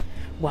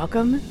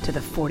Welcome to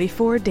the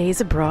 44 Days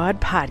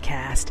Abroad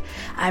podcast.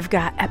 I've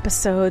got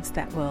episodes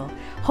that will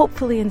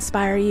hopefully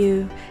inspire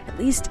you, at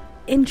least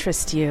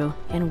interest you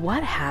in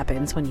what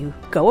happens when you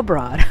go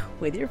abroad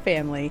with your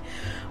family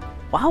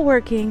while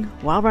working,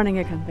 while running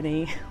a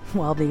company,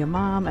 while being a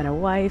mom and a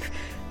wife.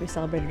 We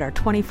celebrated our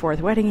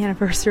 24th wedding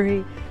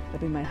anniversary.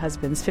 It'll be my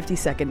husband's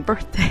 52nd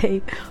birthday,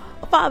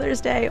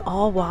 Father's Day,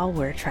 all while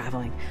we're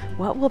traveling.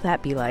 What will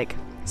that be like?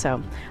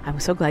 So I'm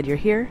so glad you're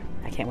here.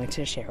 I can't wait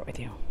to share it with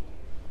you.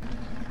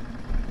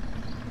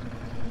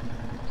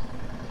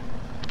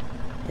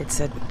 It's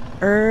an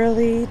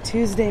early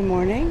Tuesday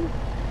morning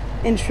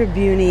in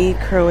Tribuni,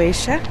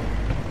 Croatia.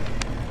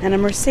 And a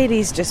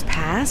Mercedes just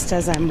passed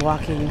as I'm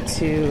walking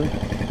to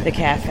the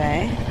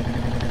cafe.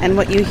 And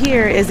what you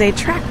hear is a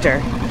tractor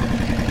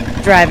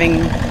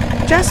driving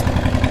just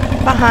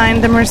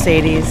behind the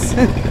Mercedes.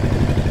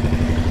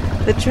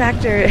 The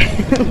tractor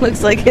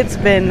looks like it's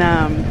been,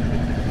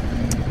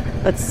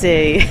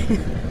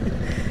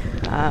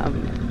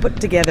 put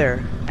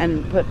together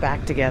and put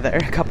back together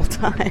a couple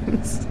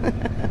times.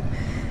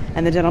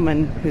 And the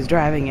gentleman who's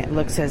driving it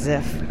looks as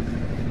if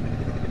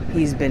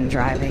he's been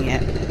driving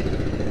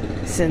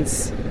it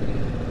since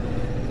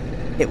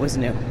it was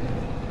new.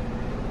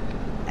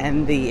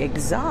 And the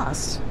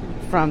exhaust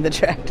from the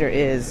tractor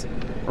is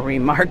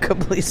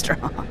remarkably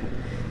strong.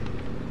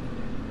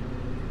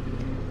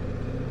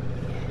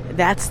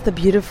 That's the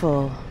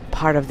beautiful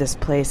part of this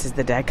place, is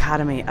the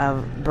dichotomy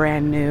of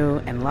brand new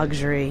and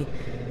luxury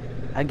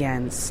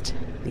against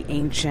the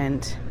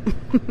ancient,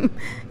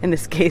 in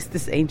this case,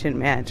 this ancient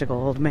magical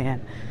old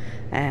man,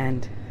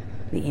 and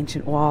the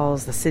ancient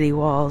walls, the city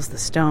walls, the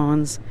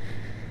stones,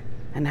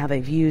 and how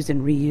they've used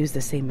and reused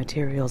the same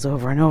materials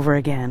over and over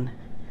again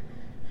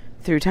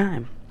through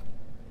time.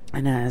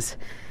 And as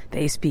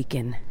they speak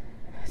in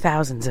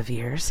thousands of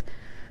years,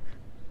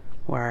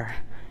 or,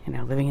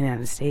 living in the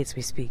United States,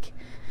 we speak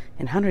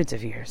in hundreds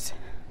of years,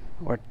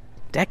 or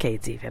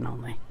decades even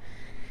only.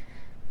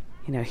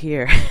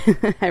 Here,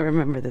 I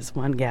remember this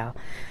one gal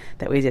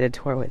that we did a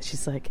tour with.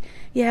 She's like,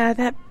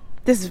 yeah,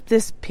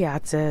 this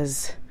piazza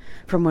is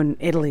from when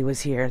Italy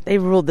was here. They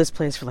ruled this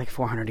place for like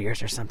 400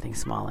 years or something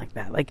small like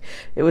that.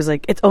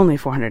 It's only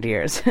 400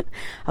 years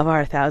of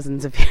our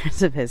thousands of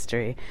years of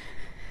history.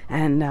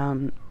 And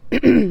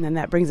and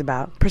that brings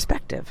about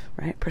perspective,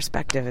 right?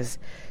 Perspective is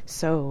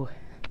so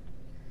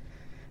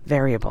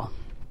variable.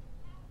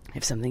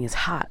 If something is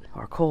hot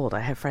or cold, I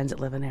have friends that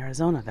live in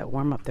Arizona that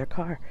warm up their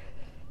car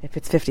if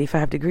it's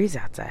 55 degrees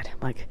outside. I'm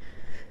like,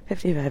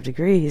 55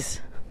 degrees?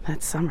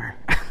 That's summer.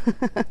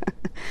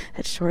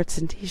 That's shorts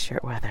and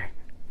t-shirt weather.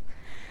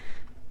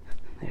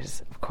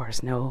 There's, of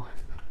course, no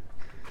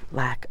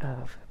lack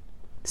of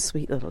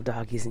sweet little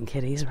doggies and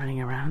kitties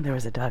running around. There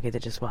was a doggy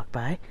that just walked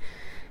by.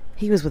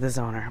 He was with his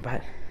owner,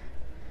 but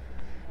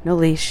no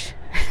leash.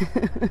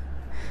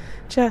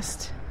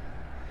 Just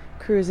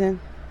cruising.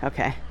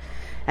 Okay.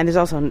 And there's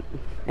also,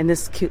 in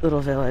this cute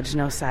little village,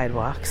 no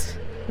sidewalks,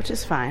 which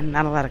is fine.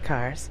 Not a lot of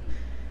cars.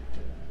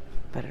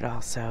 But it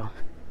also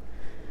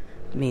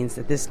means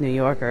that this New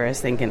Yorker is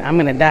thinking, I'm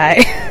going to die.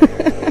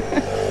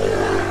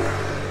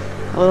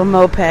 A little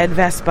moped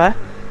Vespa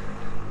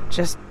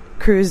just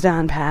cruised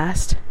on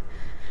past.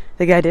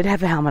 The guy did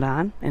have a helmet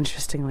on,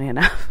 interestingly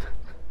enough.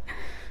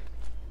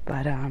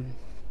 But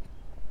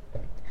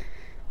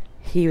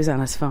he was on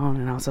his phone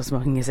and also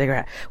smoking a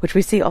cigarette, which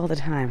we see all the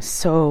time.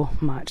 So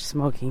much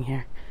smoking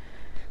here,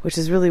 which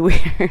is really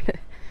weird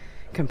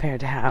compared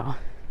to how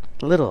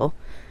little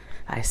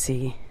I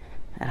see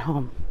at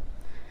home.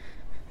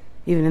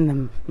 Even in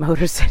the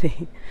Motor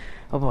City.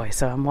 Oh boy,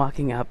 so I'm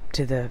walking up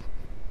to the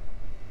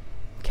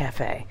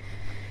cafe,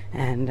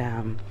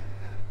 and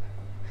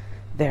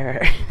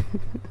there,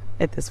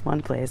 at this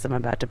one place I'm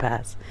about to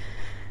pass,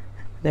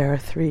 there are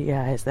three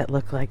guys that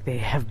look like they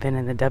have been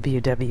in the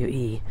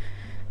WWE.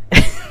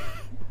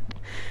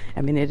 I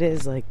mean, it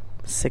is like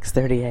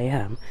 6:30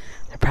 a.m.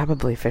 They're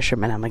probably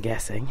fishermen, I'm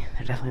guessing.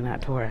 They're definitely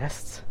not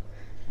tourists.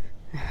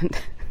 And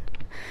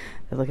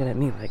they're looking at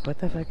me like, what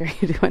the fuck are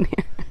you doing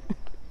here?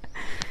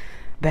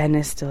 Ben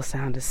is still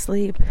sound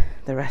asleep.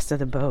 The rest of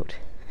the boat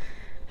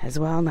as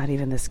well. Not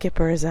even the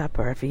skipper is up,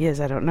 or if he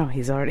is, I don't know.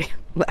 He's already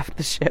left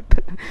the ship.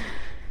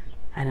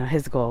 I know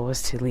his goal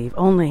was to leave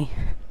only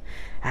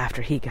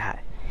after he got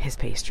his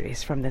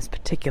pastries from this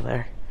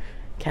particular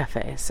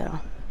cafe. So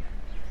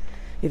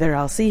either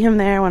I'll see him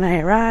there when I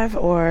arrive,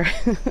 or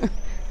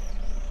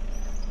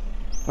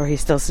or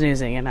he's still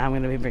snoozing and I'm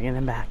going to be bringing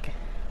him back.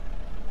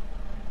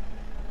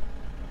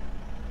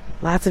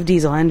 Lots of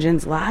diesel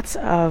engines, lots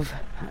of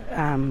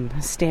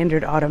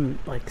standard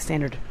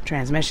standard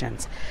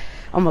transmissions,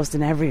 almost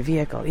in every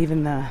vehicle,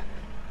 even the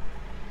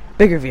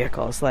bigger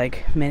vehicles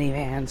like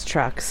minivans,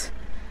 trucks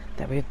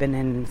that we've been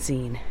in and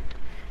seen,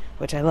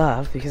 which I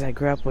love because I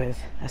grew up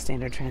with a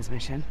standard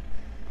transmission.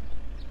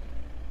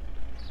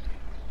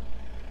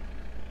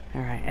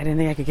 Alright, I didn't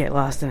think I could get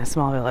lost in a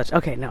small village.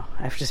 Okay, no,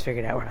 I've just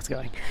figured out where I was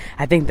going.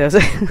 I think those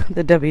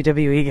the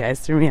WWE guys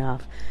threw me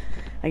off.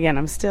 Again,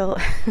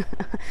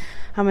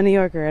 I'm a New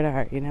Yorker at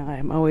heart,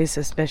 I'm always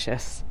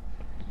suspicious.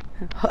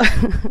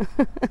 I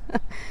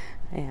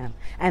am.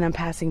 And I'm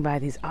passing by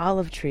these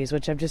olive trees,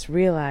 which I've just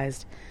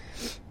realized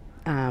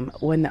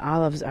when the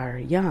olives are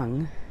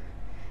young,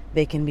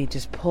 they can be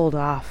just pulled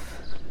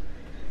off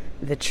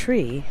the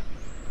tree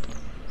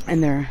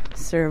and they're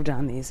served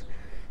on these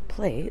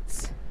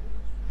plates.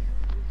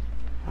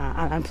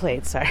 On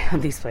plates.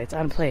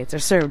 They're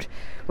served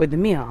with the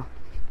meal.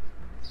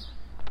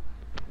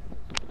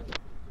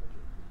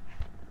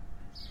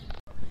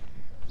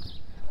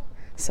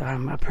 So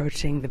I'm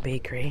approaching the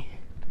bakery,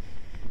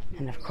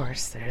 and of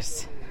course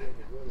there's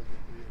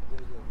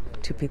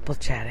two people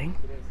chatting.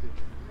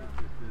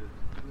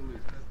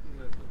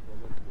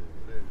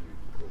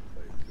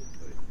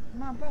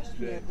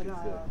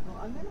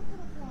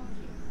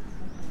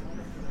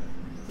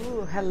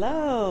 Ooh,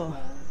 hello.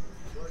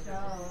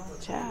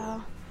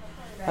 Ciao.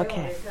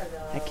 Okay,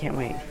 I can't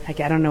wait. I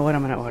don't know what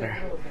I'm going to order,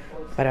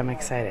 but I'm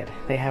excited.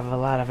 They have a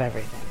lot of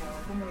everything.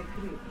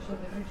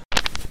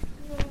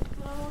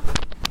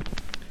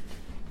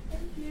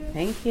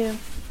 Thank you.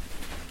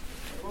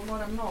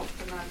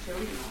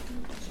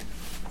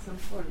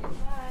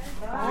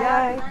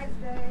 Bye.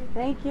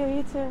 Thank you,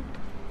 you too.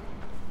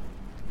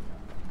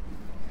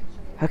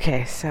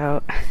 Okay,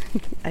 so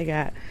I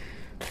got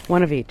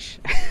one of each.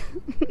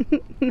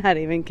 Not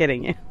even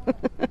kidding you.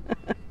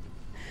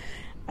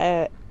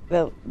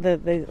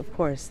 They, of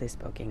course, they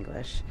spoke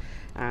English,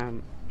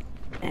 and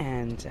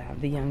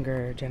the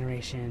younger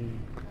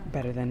generation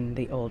better than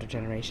the older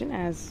generation,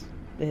 as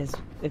is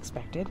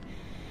expected.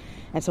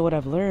 And so what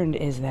I've learned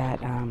is that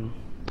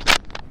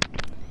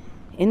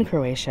in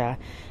Croatia,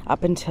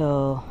 up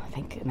until I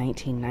think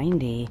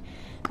 1990,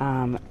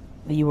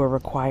 you were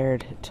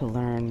required to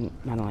learn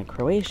not only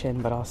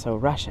Croatian but also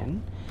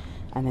Russian,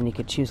 and then you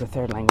could choose a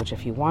third language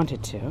if you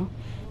wanted to,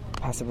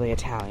 possibly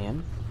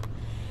Italian.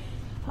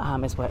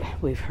 Is what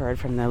we've heard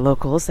from the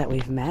locals that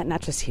we've met,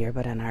 not just here,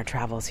 but in our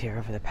travels here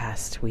over the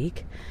past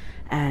week.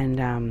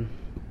 And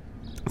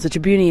so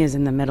Tribuni is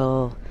in the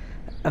middle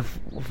of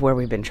where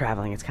we've been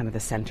traveling. It's kind of the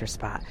center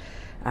spot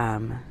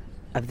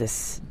of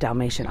this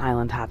Dalmatian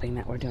island hopping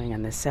that we're doing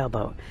on this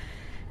sailboat.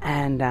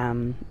 And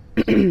and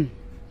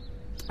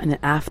then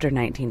after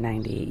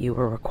 1990, you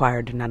were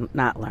required to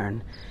not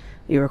learn.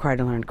 You were required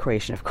to learn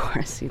Croatian, of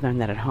course. You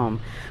learned that at home.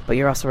 But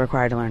you're also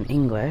required to learn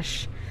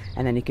English.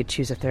 And then you could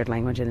choose a third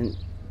language. And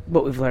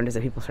what we've learned is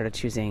that people started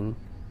choosing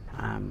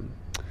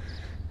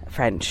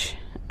French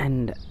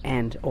and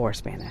or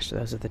Spanish. So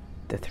those are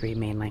the three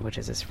main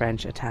languages: is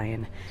French,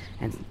 Italian,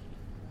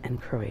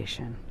 and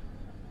Croatian.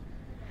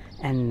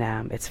 And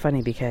it's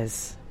funny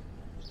because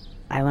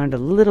I learned a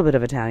little bit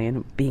of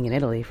Italian being in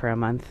Italy for a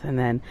month, and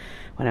then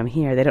when I'm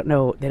here, they don't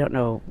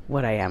know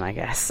what I am, I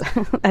guess.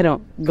 I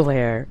don't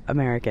glare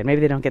American.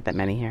 Maybe they don't get that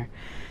many here.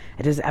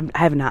 I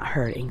have not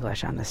heard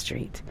English on the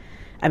street.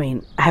 I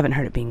mean, I haven't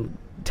heard it being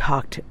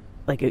talked,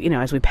 like,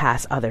 as we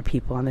pass other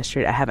people on the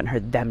street, I haven't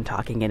heard them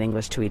talking in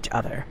English to each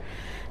other.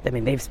 I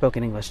mean, they've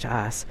spoken English to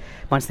us.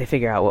 Once they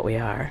figure out what we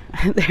are,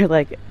 they're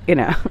like,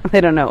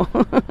 they don't know.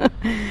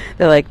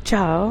 They're like,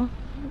 ciao,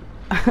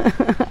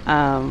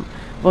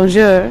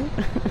 bonjour.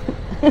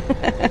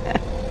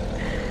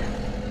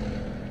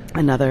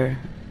 Another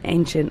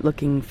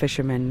ancient-looking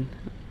fisherman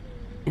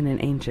in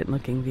an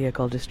ancient-looking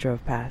vehicle just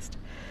drove past.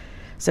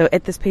 So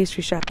at this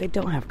pastry shop, they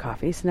don't have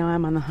coffee, so now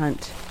I'm on the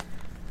hunt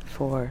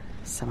for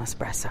some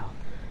espresso.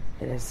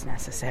 It is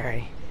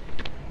necessary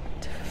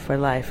for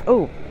life.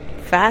 Oh,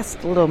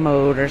 fast little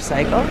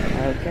motorcycle.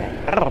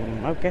 Okay.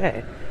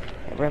 Okay.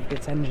 It revved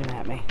its engine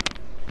at me.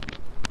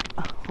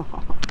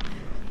 Oh.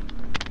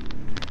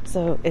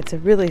 So it's a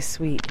really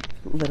sweet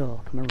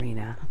little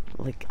marina,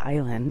 like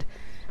island,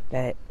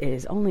 that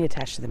is only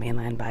attached to the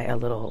mainland by a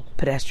little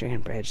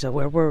pedestrian bridge. So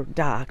where we're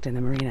docked in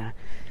the marina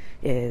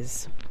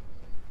is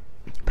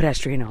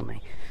pedestrian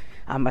only.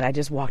 But I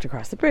just walked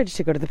across the bridge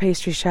to go to the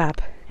pastry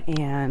shop,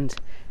 and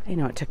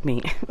it took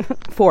me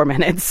 4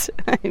 minutes.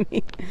 I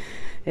mean,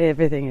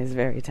 everything is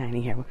very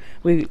tiny here.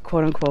 We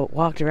quote unquote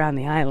walked around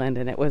the island,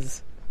 and it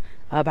was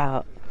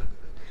about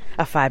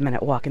a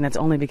 5-minute walk, and that's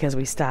only because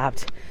we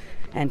stopped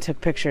and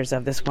took pictures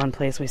of this one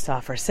place we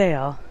saw for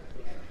sale.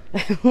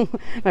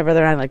 My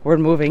brother and I, we're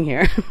moving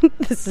here.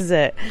 This is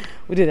it.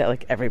 We do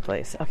that every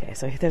place. Okay,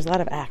 so there's a lot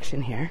of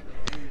action here,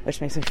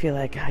 which makes me feel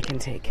like I can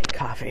take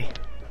coffee.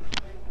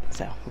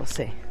 So we'll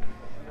see.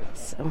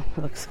 So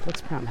it looks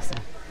promising.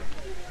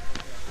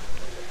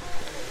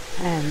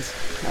 And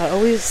I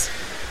always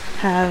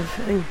have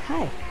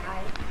hi.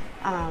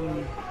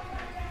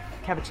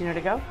 Cappuccino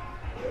to go?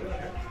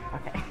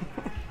 Okay.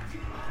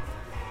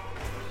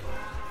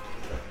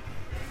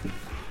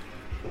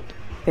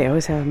 They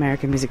always have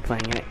American music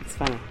playing in it. It's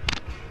funny.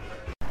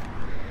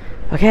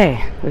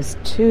 Okay, it was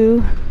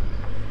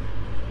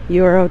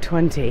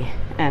 €2.20,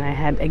 and I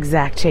had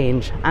exact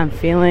change. I'm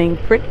feeling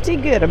pretty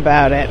good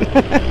about it.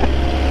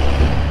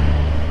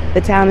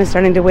 The town is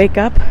starting to wake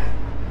up.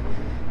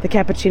 The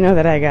cappuccino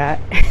that I got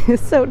is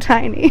so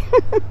tiny.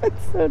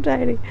 It's so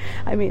tiny.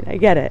 I mean, I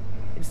get it.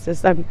 It's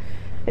just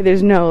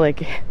There's no,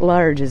 like,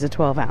 large is a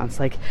 12 ounce.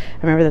 Like,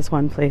 I remember this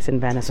one place in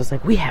Venice was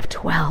like, we have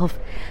 12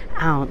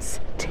 ounce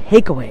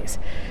takeaways.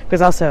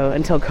 Because also,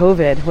 until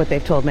COVID, what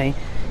they've told me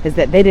is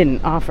that they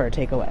didn't offer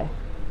takeaway.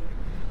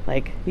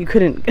 Like, you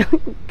couldn't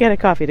get a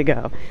coffee to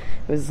go.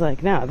 It was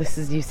like, no, this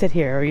is, you sit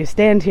here or you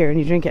stand here and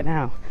you drink it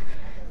now.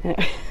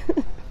 I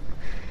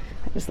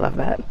just love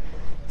that.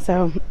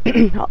 So,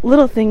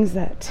 little things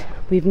that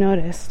we've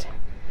noticed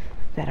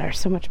that are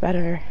so much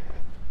better.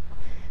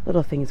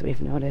 Little things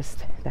we've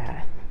noticed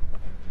that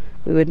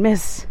we would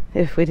miss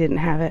if we didn't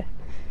have it.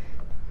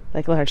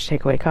 Like large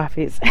takeaway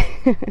coffees.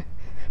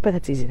 But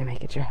that's easy to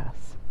make at your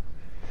house.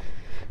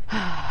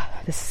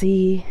 The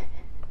sea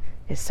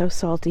is so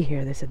salty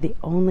here. This is the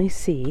only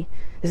sea.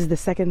 This is the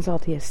second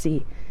saltiest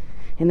sea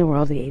in the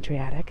world, the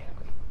Adriatic.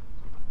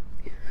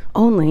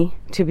 Only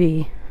to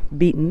be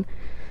beaten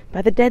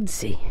by the Dead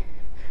Sea.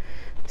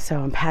 So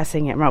I'm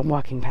passing it, I'm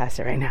walking past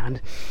it right now,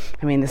 and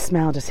I mean, the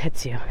smell just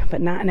hits you, but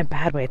not in a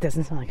bad way. It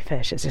doesn't smell like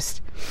fish. It's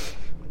just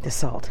the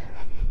salt.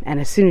 And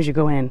as soon as you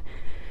go in,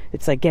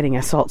 it's like getting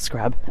a salt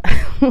scrub.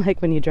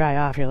 Like when you dry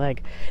off, you're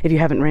like, if you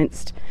haven't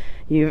rinsed,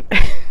 you're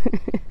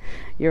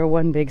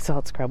one big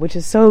salt scrub, which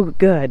is so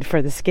good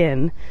for the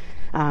skin,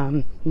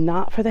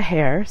 not for the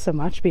hair so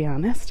much, be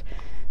honest.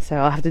 So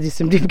I'll have to do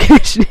some deep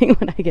conditioning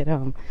when I get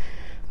home.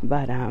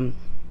 But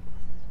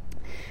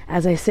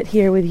as I sit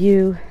here with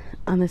you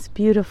on this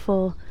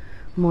beautiful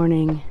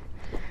morning,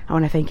 I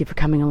want to thank you for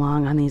coming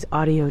along on these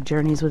audio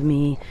journeys with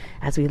me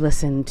as we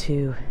listen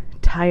to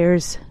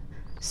tires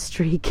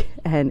streak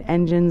and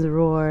engines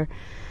roar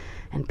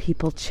and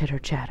people chitter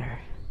chatter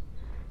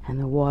and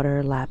the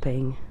water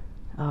lapping.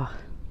 Oh,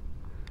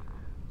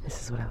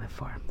 this is what I live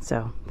for.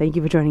 So thank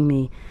you for joining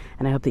me,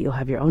 and I hope that you'll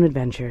have your own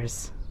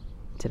adventures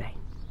today.